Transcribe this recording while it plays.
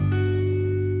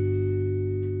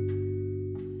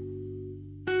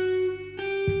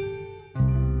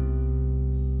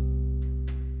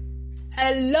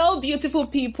Hello, beautiful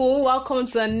people. Welcome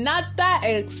to another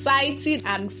exciting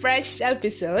and fresh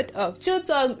episode of Chill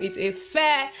Talk with Ife,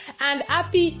 and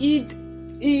happy Eid.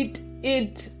 Is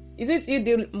it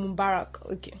Eid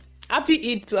Mubarak? Okay.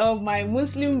 Happy Eid to all my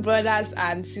Muslim brothers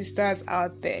and sisters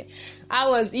out there.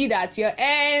 How was Eid at your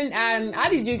end? And how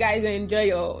did you guys enjoy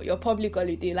your public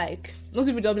holiday? Like, most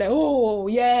people just like, oh,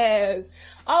 yeah.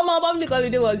 All my public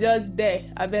holiday was just there.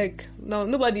 I beg. No,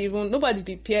 nobody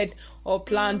prepared or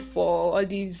planned for all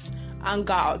these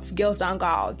hangouts, girls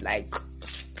hangout. Like,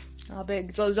 I beg,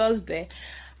 it was just there.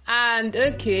 And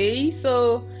okay,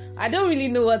 so I don't really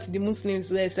know what the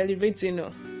Muslims were celebrating.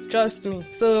 No, trust me.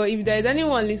 So if there is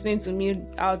anyone listening to me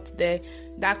out there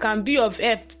that can be of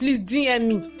help, please DM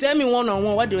me. Tell me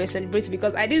one-on-one what they were celebrating,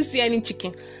 because I didn't see any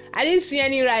chicken. I didn't see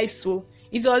any rice. So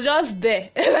it was just there.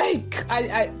 Like,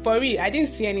 I for real, I didn't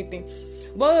see anything.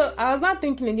 But I was not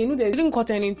thinking again, they didn't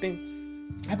cut anything.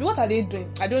 I mean, what are they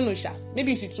doing? I don't know, Sha.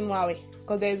 Maybe it's Itunawe,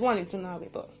 because there is one in Itunawe.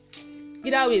 But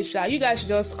either way, Sha, you guys should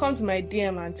just come to my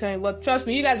DM and tell me. But trust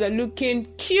me, you guys were looking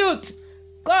cute.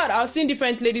 God, I was seeing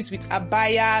different ladies with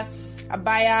abaya,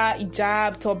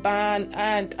 hijab, turban,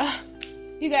 and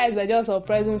you guys were just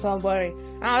surprising somebody.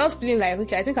 And I was feeling like,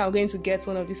 okay, I think I'm going to get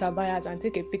one of these abayas and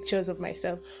take a pictures of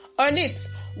myself on it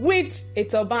with a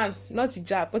turban, not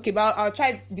hijab. Okay, but I'll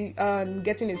try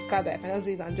getting a scarf that I can just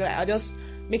use and I'll just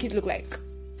make it look like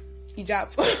hijab.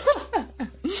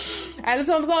 And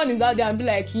someone is out there and be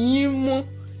like, yimu,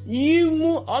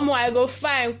 I go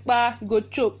fine, go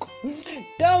choke.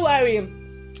 Don't worry.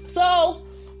 So,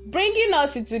 bringing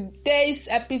us to today's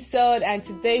episode and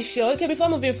today's show. Okay, before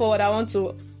moving forward, I want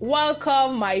to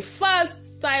welcome my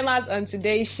first timers on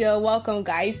today's show. Welcome,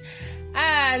 guys.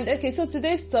 And okay, so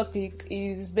today's topic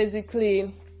is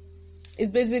basically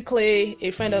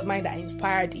a friend of mine that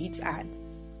inspired it, and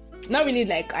not really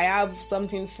like I have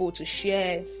something full to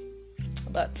share,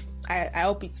 but I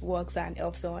hope it works and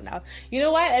helps someone out. You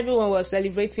know, while everyone was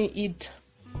celebrating Eid,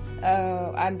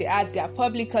 and they had their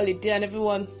public holiday, and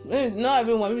not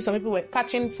everyone, maybe some people were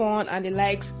catching fun and the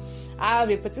likes. I have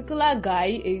a particular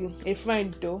guy, a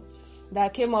friend though,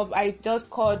 that came up. I just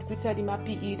called, greeted him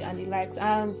happy Eid and the likes,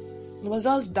 and it was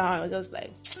just down. I was just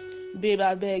like, babe,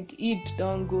 I beg, Eid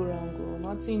don't go wrong,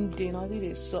 nothing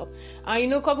is up. And you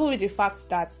know, coupled with the fact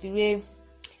that the way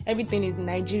everything in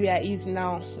Nigeria is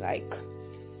now, like,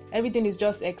 everything is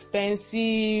just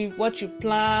expensive, what you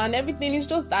plan, everything is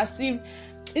just as if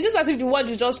the world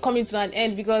is just coming to an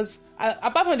end, because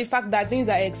apart from the fact that things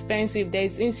are expensive, there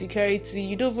is insecurity.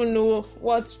 You don't even know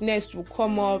what next will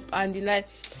come up, and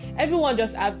everyone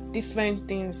just have different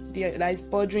things that is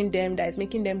bothering them, that is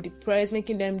making them depressed,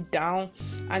 making them down,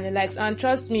 and the likes. And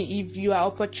trust me, if you are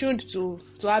opportune to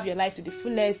have your life to the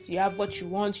fullest, you have what you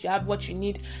want, you have what you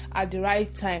need at the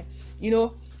right time. You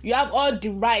know, you have all the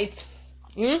right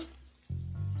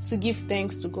to give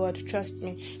thanks to God, trust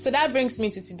me. So that brings me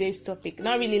to today's topic.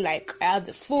 Not really like I have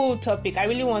the full topic. I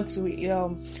really want to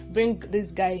bring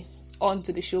this guy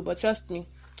onto the show, but trust me,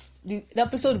 the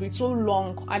episode will be so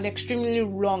long and extremely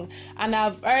long. And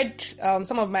I've heard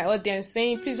some of my audience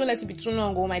saying, please don't let it be too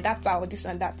long, or my data, or this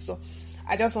and that. So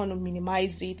I just want to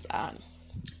minimize it and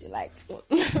so.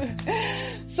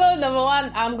 So number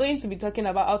one, I'm going to be talking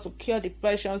about how to cure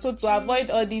depression. So to avoid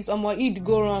all this, Eid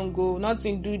go wrong,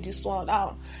 nothing do this one.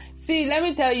 See, let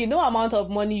me tell you, no amount of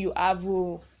money you have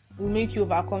will make you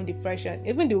overcome depression.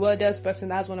 Even the wealthiest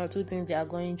person has one or two things they are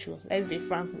going through. Let's be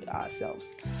frank with ourselves.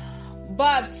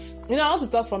 But, I want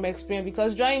to talk from experience,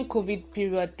 because during COVID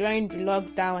period, during the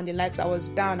lockdown and the likes, I was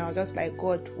down. I was just like,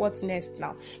 God, what's next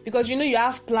now? Because, you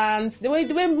have plans. The way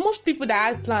most people that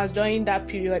had plans during that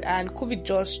period, and COVID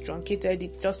just truncated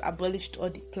it, just abolished all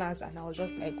the plans. And I was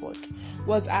just like, God,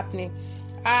 what's happening?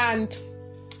 And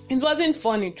it wasn't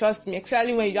funny, trust me,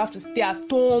 especially when you have to stay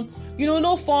at home,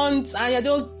 no funds, and you're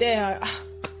just there.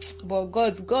 But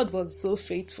God was so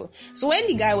faithful. So when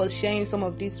the guy was sharing some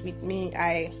of this with me,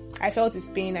 I felt his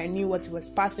pain. I knew what he was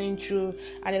passing through,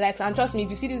 and and trust me, if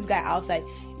you see this guy outside,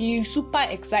 he's super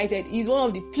excited. He's one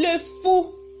of the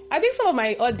playful. I think some of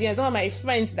my audience, some of my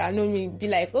friends that know me be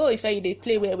like, oh, if they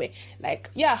play where.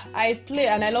 Like, yeah, I play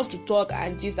and I love to talk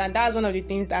and gist, and that's one of the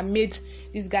things that made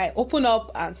this guy open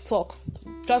up and talk.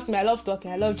 Trust me, I love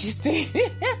talking, I love gisting.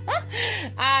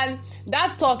 And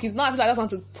that talk is not as if I just want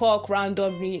to talk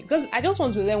randomly, because I just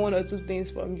want to learn one or two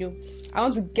things from you. I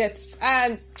want to get,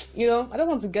 and I don't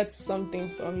want to get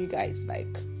something from you guys.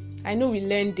 Like, I know we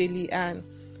learn daily, and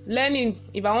learning,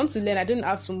 if I want to learn, I don't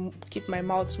have to keep my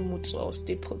mouth mute or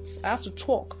stay put. I have to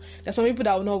talk. There's some people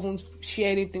that will not even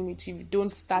share anything with you if you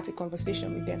don't start a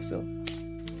conversation with them.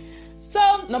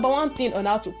 So number one thing on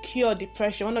how to cure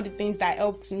depression, one of the things that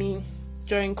helped me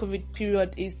during COVID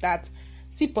period is that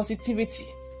see positivity.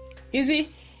 You see,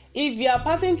 if you are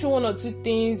passing through one or two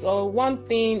things, or one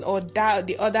thing or that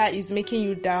the other is making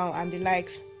you down and the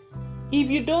likes, if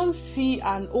you don't see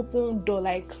an open door,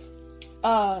 like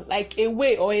a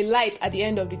way or a light at the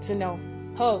end of the tunnel,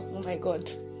 oh my God,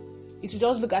 it will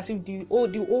just look as if the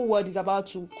whole world is about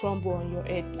to crumble on your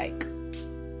head. Like,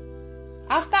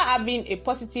 after having a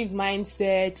positive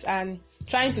mindset and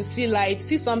trying to see light,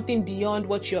 see something beyond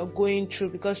what you're going through,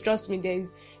 because trust me,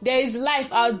 there is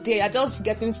life out there. You're just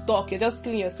getting stuck, you're just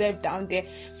killing yourself down there.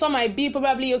 Some might be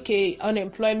probably okay,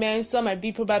 unemployment. Some might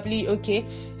be probably okay,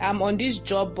 I'm on this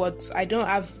job but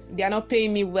they are not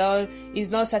paying me well,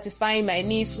 it's not satisfying my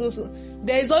needs. So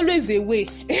there is always a way.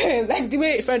 Like the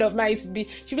way a friend of mine used to be,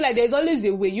 she'd be like, there's always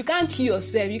a way. You can't kill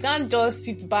yourself, you can't just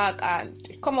sit back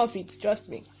and come off it, trust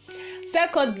me.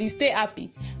 Secondly, stay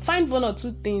happy. Find one or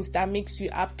two things that makes you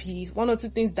happy, one or two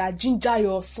things that ginger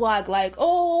your swag. Like,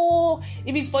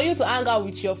 if it's for you to hang out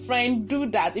with your friend, do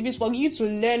that. If it's for you to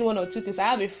learn one or two things, I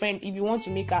have a friend, if you want to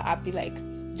make her happy, like,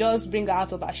 just bring her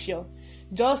out of her shell.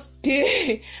 Just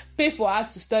pay for her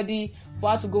to study,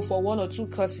 for her to go for 1 or 2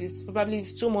 courses, probably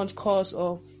it's 2-month course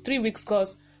or 3 weeks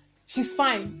course. She's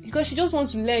fine because she just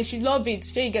wants to learn. She loves it.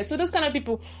 So those kind of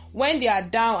people, when they are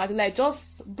down, and like,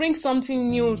 just bring something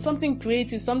new, something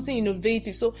creative, something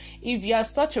innovative. So if you are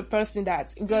such a person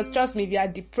that, because trust me, if you are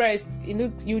depressed,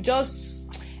 you just,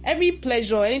 every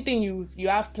pleasure, anything you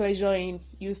have pleasure in,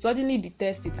 you suddenly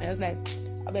detest it, and it's like,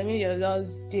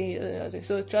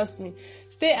 so trust me,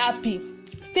 stay happy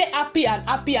and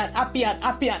happy.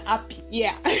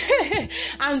 Yeah.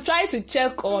 And try to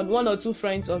check on 1 or 2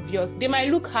 friends of yours. They might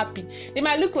look happy, they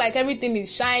might look like everything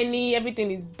is shiny,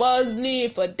 everything is bubbly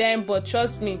for them, but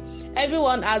trust me,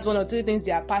 everyone has 1 or 2 things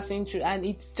they are passing through, and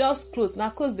it's just close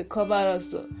the cover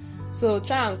also. So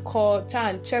try and call, try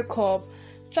and check up,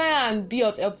 try and be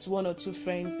of help to 1 or 2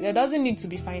 friends. It doesn't need to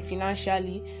be fine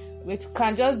financially. It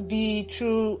can just be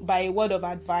through by a word of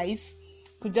advice.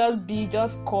 Could just be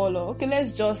call or okay,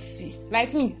 let's just see.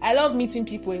 Like me, I love meeting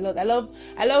people a lot. I love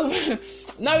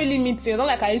not really meeting. It's not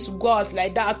like I used to go out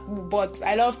like that, but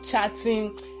I love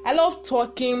chatting. I love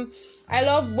talking. I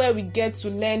love where we get to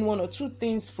learn 1 or 2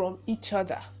 things from each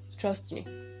other. Trust me.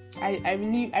 I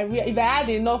really, if I had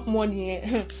enough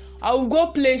money, I would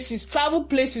go places, travel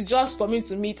places just for me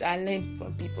to meet and learn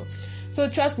from people. So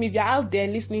trust me, if you're out there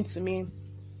listening to me,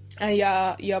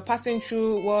 and you're passing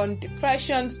through one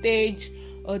depression stage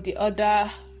or the other,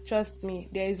 trust me,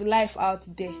 there is life out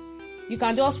there. You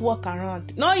can just walk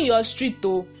around, not in your street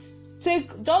though.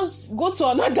 Just go to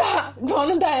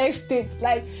another estate.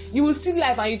 Like, you will see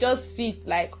life and you just see it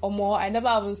like, I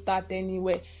never even start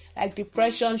anywhere. Like,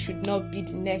 depression should not be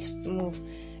the next move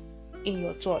in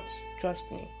your thoughts.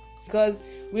 Trust me. Because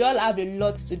we all have a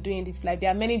lot to do in this life. There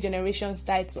are many generations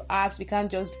tied to us. We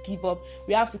can't just give up.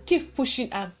 We have to keep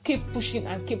pushing and keep pushing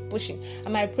and keep pushing.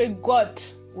 And I pray God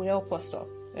will help us all.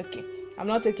 Okay. I'm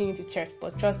not taking you to church,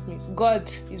 but trust me, God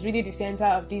is really the center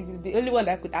of this. He's the only one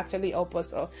that could actually help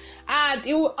us all. And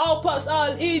He will help us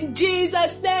all in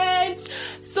Jesus' name.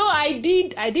 So I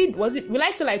did, will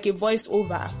I say like a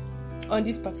voiceover on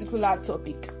this particular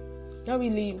topic? Not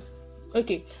really.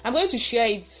 Okay, I'm going to share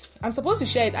it. I'm supposed to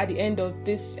share it at the end of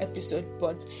this episode,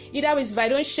 but either way, if I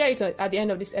don't share it at the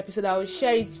end of this episode, I will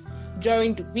share it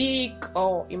during the week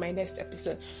or in my next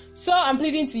episode. So I'm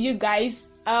pleading to you guys.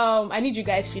 I need you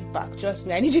guys' feedback. Trust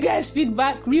me, I need you guys'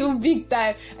 feedback real big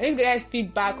time. I need you guys'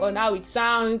 feedback on how it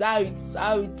sounds, how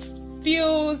it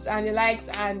feels, and the likes.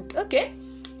 And okay,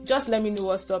 just let me know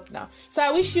what's up now. So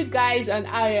I wish you guys a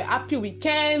happy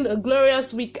weekend, a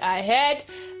glorious week ahead,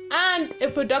 and a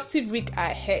productive week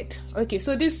ahead. Okay,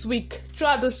 so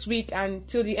throughout this week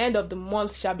until the end of the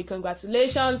month shall be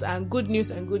congratulations and good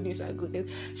news and good news and good news.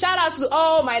 Shout out to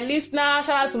all my listeners, shout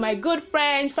out to my good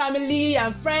friends, family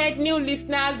and new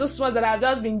listeners, those ones that have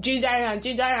just been gingering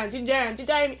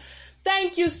me.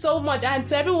 Thank you so much. And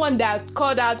to everyone that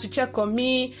called out to check on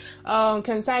me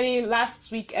concerning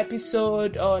last week's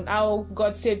episode on how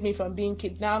God saved me from being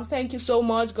kidnapped. Thank you so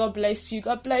much. God bless you.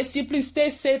 God bless you. Please stay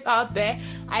safe out there.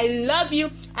 I love you.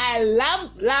 I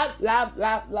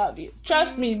love you.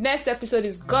 Trust me, next episode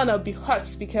is gonna be hot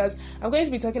because I'm going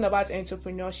to be talking about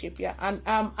entrepreneurship. Yeah, and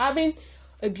I'm having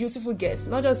a beautiful guest,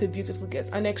 not just a beautiful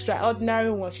guest, an extraordinary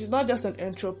one. She's not just an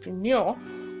entrepreneur,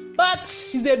 but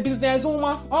she's a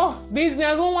businesswoman.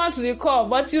 Businesswoman to the core.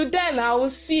 But till then, I will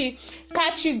see.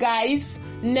 Catch you guys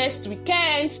next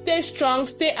weekend. Stay strong,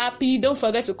 stay happy. Don't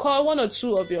forget to call 1 or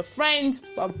 2 of your friends.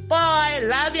 Bye-bye.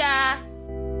 Love ya.